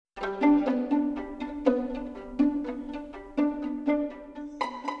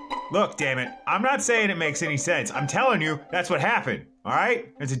Look, damn it, I'm not saying it makes any sense. I'm telling you, that's what happened, all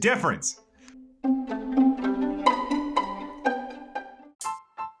right? There's a difference.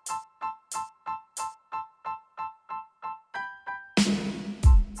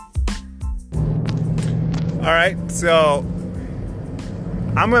 All right, so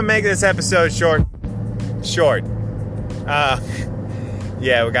I'm gonna make this episode short.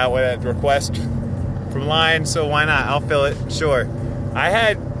 Yeah, we got a request from Lion, so why not? I'll fill it. Sure. I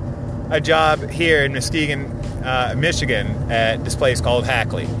had a job here in Muskegon, Michigan, at this place called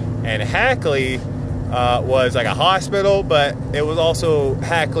Hackley, and Hackley was like a hospital, but it was also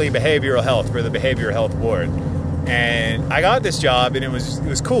Hackley Behavioral Health for the Behavioral Health Board. And I got this job, and it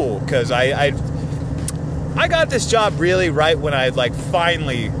was cool because I got this job really right when I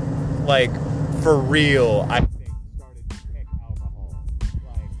finally, for real, I started to pick alcohol.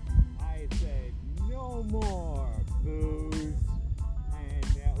 I said, no more booze, and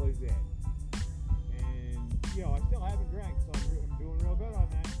that was it. And, I still haven't drank, so I'm doing real good on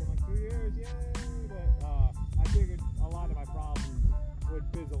that. It's been 2 years, yay! But I figured a lot of my problems would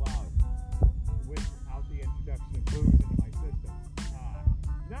fizzle out without the introduction of booze into my system.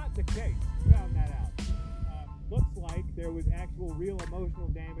 Not the case. Found that out. Looks like there was actual real emotional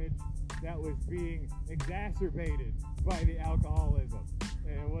damage that was being exacerbated by the alcoholism.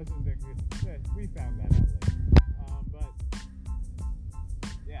 And it wasn't we found that out later. But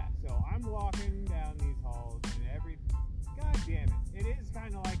yeah, so I'm walking down these halls and god damn it is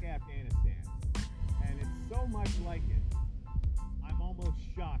kind of like Afghanistan. And it's so much like it. I'm almost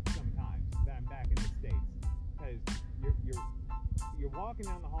shocked sometimes that I'm back in the States. Because you're walking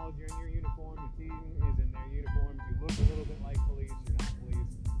down the halls, you're in your uniform, your team is in their uniforms, you look a little bit like police, you're not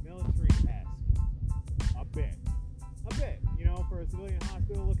police, military-esque. A bit. For a civilian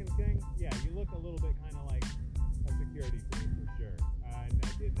hospital looking thing, yeah, you look a little bit kind of like a security team for sure. And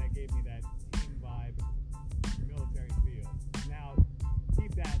that gave me that team vibe, military feel. Now,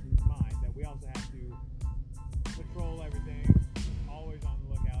 keep that in mind, that we also have to patrol everything, always on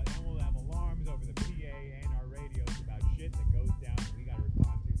the lookout, and we'll have alarms over the PA and our radios about shit that goes down that we gotta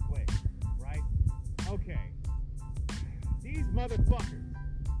respond to quick, right? Okay. These motherfuckers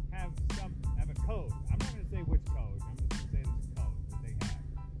have a code. I'm not gonna say which code. I'm just gonna say there's a code that they have.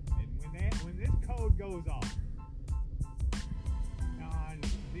 And when this code goes off on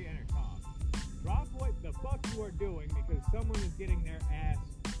the intercom, drop what the fuck you are doing, because someone is getting their ass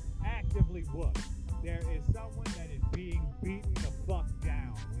actively whooped. There is someone that is being beaten the fuck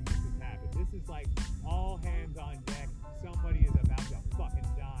down when this has happened. This is like all hands on deck. Somebody is about to fucking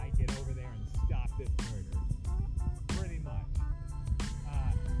die. Get over there and stop this murder. Pretty much.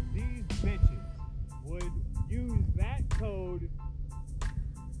 These bitches would use that code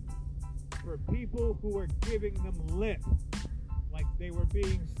for people who were giving them lip. Like they were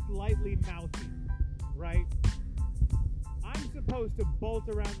being slightly mouthy, right? I'm supposed to bolt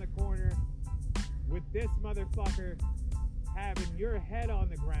around the corner with this motherfucker having your head on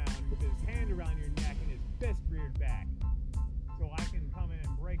the ground with his hand around your neck and his fist reared back, so I can come in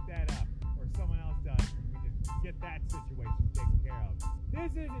and break that up, or someone else does, and we just get that situation taken care of.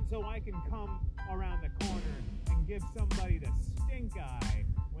 This isn't so I can come around the corner and give somebody the stink eye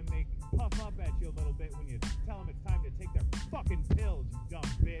when they puff up at you a little bit when you tell them it's time to take their fucking pills, you dumb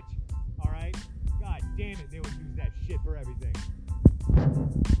bitch. Alright? God damn it, they would use that shit for everything.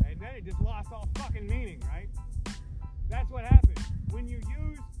 And then it just lost all fucking meaning, right? That's what happens when you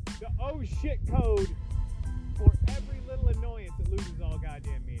use the oh shit code for every little annoyance. It loses all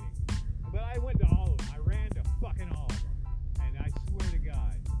goddamn meaning. But I went to all of them. I ran to fucking all of them. And I swear to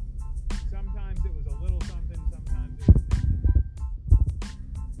God, sometimes it was a little something, sometimes it was nothing.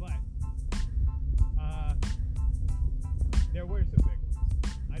 But there were some big ones.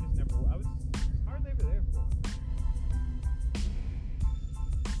 I was hardly ever there for them.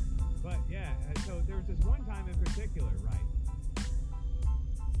 But yeah, so there was this one time in particular, right?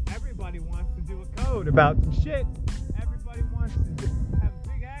 Everybody wants to do a code about some shit. Everybody wants to have a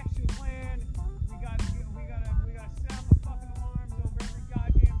big action plan. We gotta set up a fucking alarms over every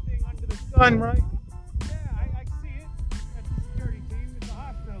goddamn thing under the sun, right? Yeah, I see it. That's the security team. It's a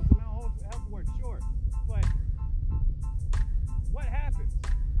hospital. It's a mental health ward, sure. But what happens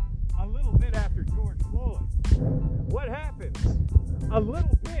a little bit after George Floyd? What happens a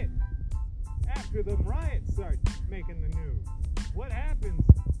little bit after the riots start making the news? What happens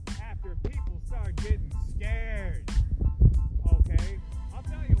after people start getting scared? Okay, I'll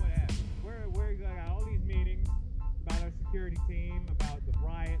tell you what happened. We got all these meetings about our security team, about the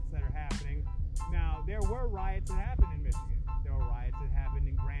riots that are happening. Now, there were riots that happened in Michigan. There were riots that happened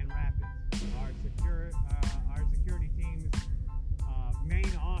in Grand Rapids. Our security team's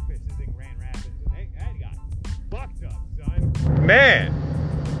main office man,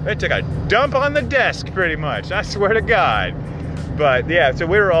 they took a dump on the desk pretty much, I swear to God. But yeah, so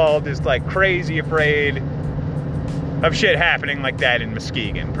we were all just like crazy afraid of shit happening like that in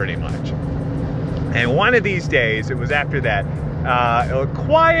Muskegon pretty much. And one of these days, it was after that, a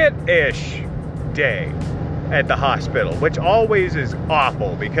quiet-ish day at the hospital, which always is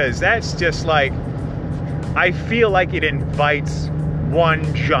awful because that's just like, I feel like it invites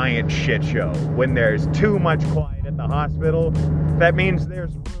one giant shit show. When there's too much quiet at the hospital, that means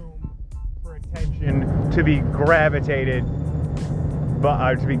there's room for attention to be gravitated,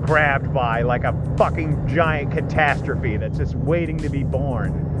 to be grabbed by like a fucking giant catastrophe that's just waiting to be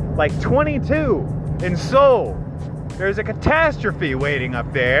born. Like 22 in Seoul, there's a catastrophe waiting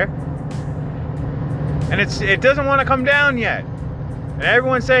up there, and it doesn't want to come down yet. And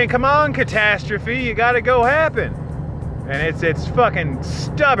everyone's saying, come on, catastrophe, you gotta go happen. And it's fucking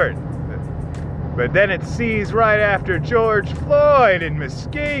stubborn. But then it sees right after George Floyd in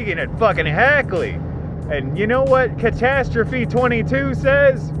Muskegon at fucking Hackley. And you know what Catastrophe 22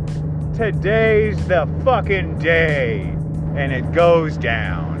 says? Today's the fucking day. And it goes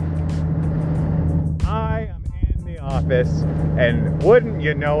down. I am in the office, and wouldn't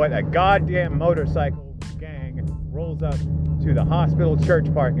you know it, a goddamn motorcycle gang rolls up to the hospital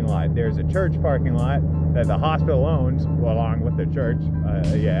church parking lot. There's a church parking lot that the hospital owns, along with the church,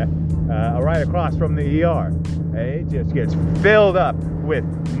 right across from the ER. And it just gets filled up with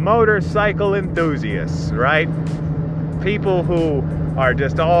motorcycle enthusiasts, right? People who are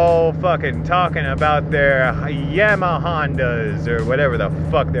just all fucking talking about their Yamaha Hondas or whatever the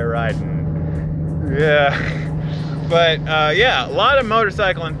fuck they're riding. Yeah. But, yeah, a lot of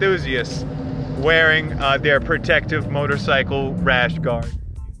motorcycle enthusiasts wearing their protective motorcycle rash guard.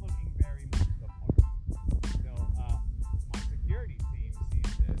 He's looking very much the part. So, my security team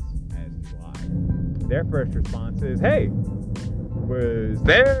sees this, as do I. Their first response is, hey, was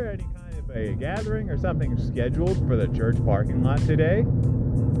there any kind of a gathering or something scheduled for the church parking lot today?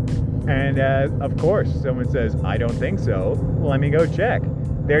 And, of course, someone says, I don't think so. Let me go check.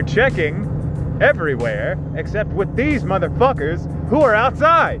 They're checking everywhere except with these motherfuckers who are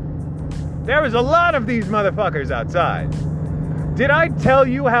outside. There was a lot of these motherfuckers outside. Did I tell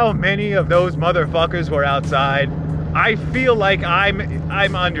you how many of those motherfuckers were outside? I feel like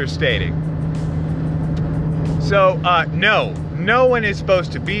I'm understating. So, no one is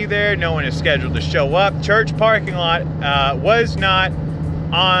supposed to be there. No one is scheduled to show up. Church parking lot was not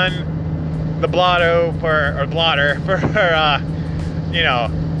on the blotter for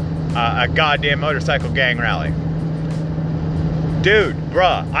a goddamn motorcycle gang rally. Dude,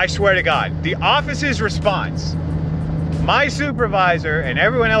 bruh, I swear to God, the office's response, my supervisor and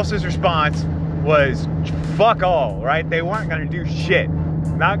everyone else's response was fuck all, right? They weren't gonna do shit.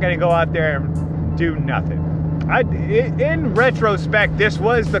 Not gonna go out there and do nothing. In retrospect, this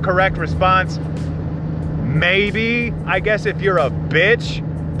was the correct response. Maybe, I guess if you're a bitch,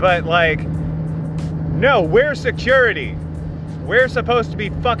 but like, no, we're security. We're supposed to be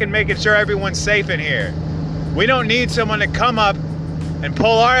fucking making sure everyone's safe in here. We don't need someone to come up and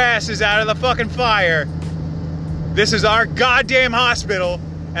pull our asses out of the fucking fire. This is our goddamn hospital,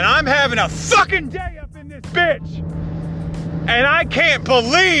 and I'm having a fucking day up in this bitch. And I can't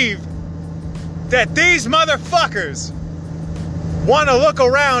believe that these motherfuckers want to look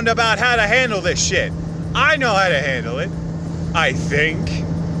around about how to handle this shit. I know how to handle it, I think.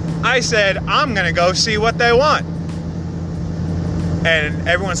 I said, I'm gonna go see what they want. And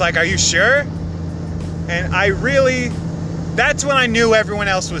everyone's like, are you sure? And that's when I knew everyone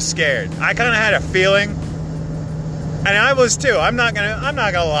else was scared. I kind of had a feeling, and I was too. I'm not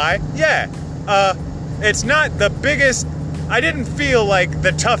gonna lie. Yeah, it's not the biggest. I didn't feel like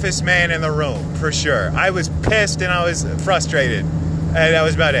the toughest man in the room, for sure. I was pissed and I was frustrated, and that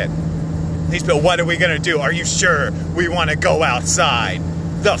was about it. He's like, what are we gonna do? Are you sure we want to go outside?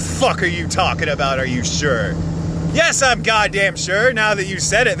 The fuck are you talking about? Are you sure? Yes, I'm goddamn sure. Now that you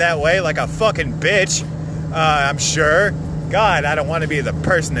said it that way, like a fucking bitch, I'm sure. God, I don't want to be the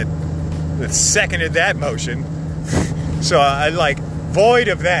person that seconded that motion. So I like, void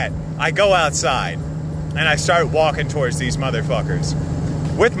of that, I go outside and I start walking towards these motherfuckers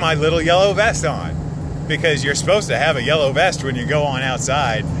with my little yellow vest on, because you're supposed to have a yellow vest when you go on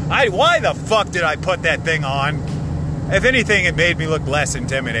outside. Why the fuck did I put that thing on? If anything, it made me look less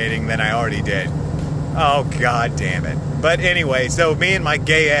intimidating than I already did. Oh, god damn it. But anyway, so me and my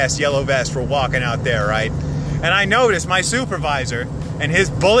gay-ass yellow vest were walking out there, right? And I noticed my supervisor and his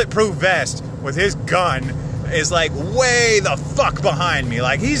bulletproof vest with his gun is like way the fuck behind me.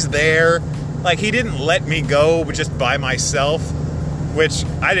 Like, he's there. Like, he didn't let me go just by myself, which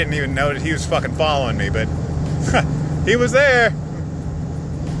I didn't even know that he was fucking following me, but He was there.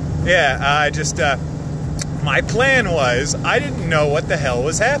 Yeah, my plan was, I didn't know what the hell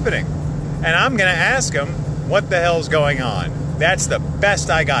was happening. And I'm going to ask him what the hell's going on. That's the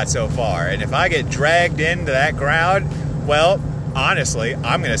best I got so far. And if I get dragged into that crowd, well, honestly,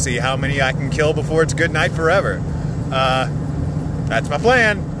 I'm going to see how many I can kill before it's good night forever. That's my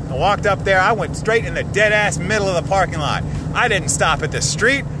plan. I walked up there. I went straight in the dead-ass middle of the parking lot. I didn't stop at the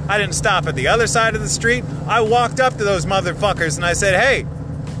street. I didn't stop at the other side of the street. I walked up to those motherfuckers and I said, hey,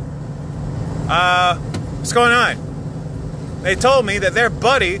 what's going on? They told me that their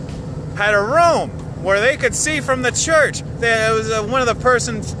buddy had a room where they could see from the church. It was one of the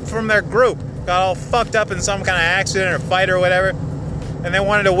persons from their group got all fucked up in some kind of accident or fight or whatever, and they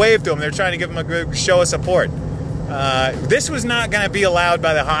wanted to wave to him. They were trying to give him a good show of support. This was not going to be allowed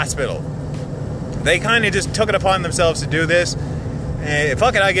by the hospital. They kind of just took it upon themselves to do this.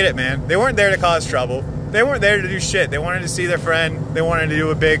 Fuck it, I get it, man. They weren't there to cause trouble. They weren't there to do shit. They wanted to see their friend. They wanted to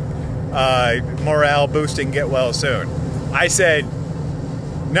do a big morale boosting get well soon. I said,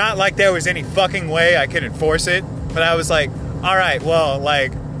 not like there was any fucking way I could enforce it, but I was like, all right, well,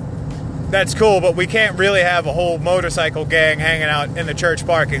 like, that's cool, but we can't really have a whole motorcycle gang hanging out in the church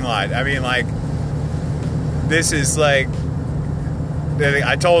parking lot. I mean, like, this is like,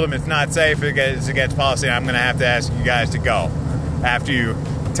 I told them it's not safe, it's against policy. I'm going to have to ask you guys to go after you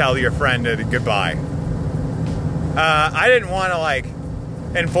tell your friend goodbye. I didn't want to, like,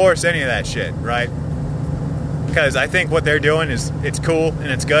 enforce any of that shit, right? Because I think what they're doing it's cool and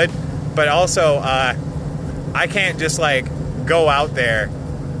it's good, but also I can't just like go out there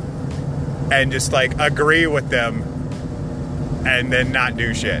and just like agree with them and then not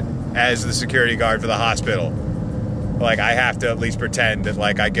do shit as the security guard for the hospital. Like, I have to at least pretend that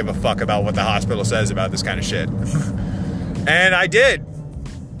like I give a fuck about what the hospital says about this kind of shit. And I did.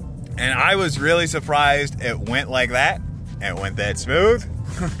 And I was really surprised it went like that. It went that smooth.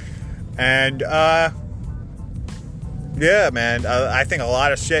 And yeah, man, I think a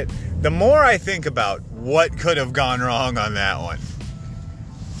lot of shit. The more I think about what could have gone wrong on that one,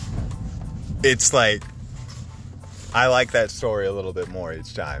 it's like, I like that story a little bit more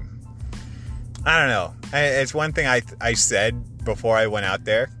each time. I don't know. It's one thing I said before I went out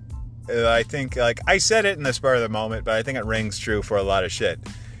there. I think, like, I said it in the spur of the moment, but I think it rings true for a lot of shit.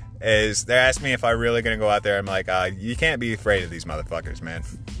 Is they asked me if I'm really going to go out there. I'm like, you can't be afraid of these motherfuckers, man.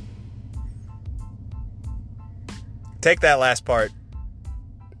 Take that last part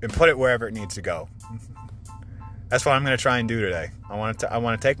and put it wherever it needs to go. That's what I'm going to try and do today. I want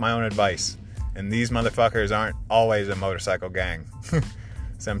to take my own advice. And these motherfuckers aren't always a motorcycle gang.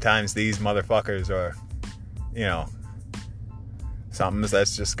 Sometimes these motherfuckers are, you know, something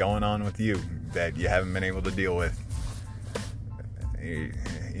that's just going on with you that you haven't been able to deal with.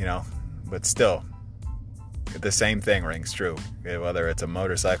 You know, but still, the same thing rings true. Whether it's a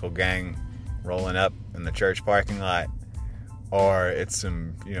motorcycle gang rolling up in the church parking lot, or it's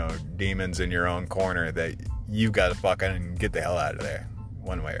some, you know, demons in your own corner that you gotta fucking get the hell out of there,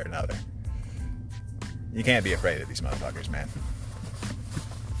 one way or another. You can't be afraid of these motherfuckers, man.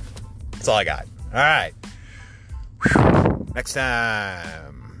 That's all I got. All right. Next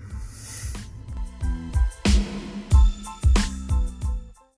time.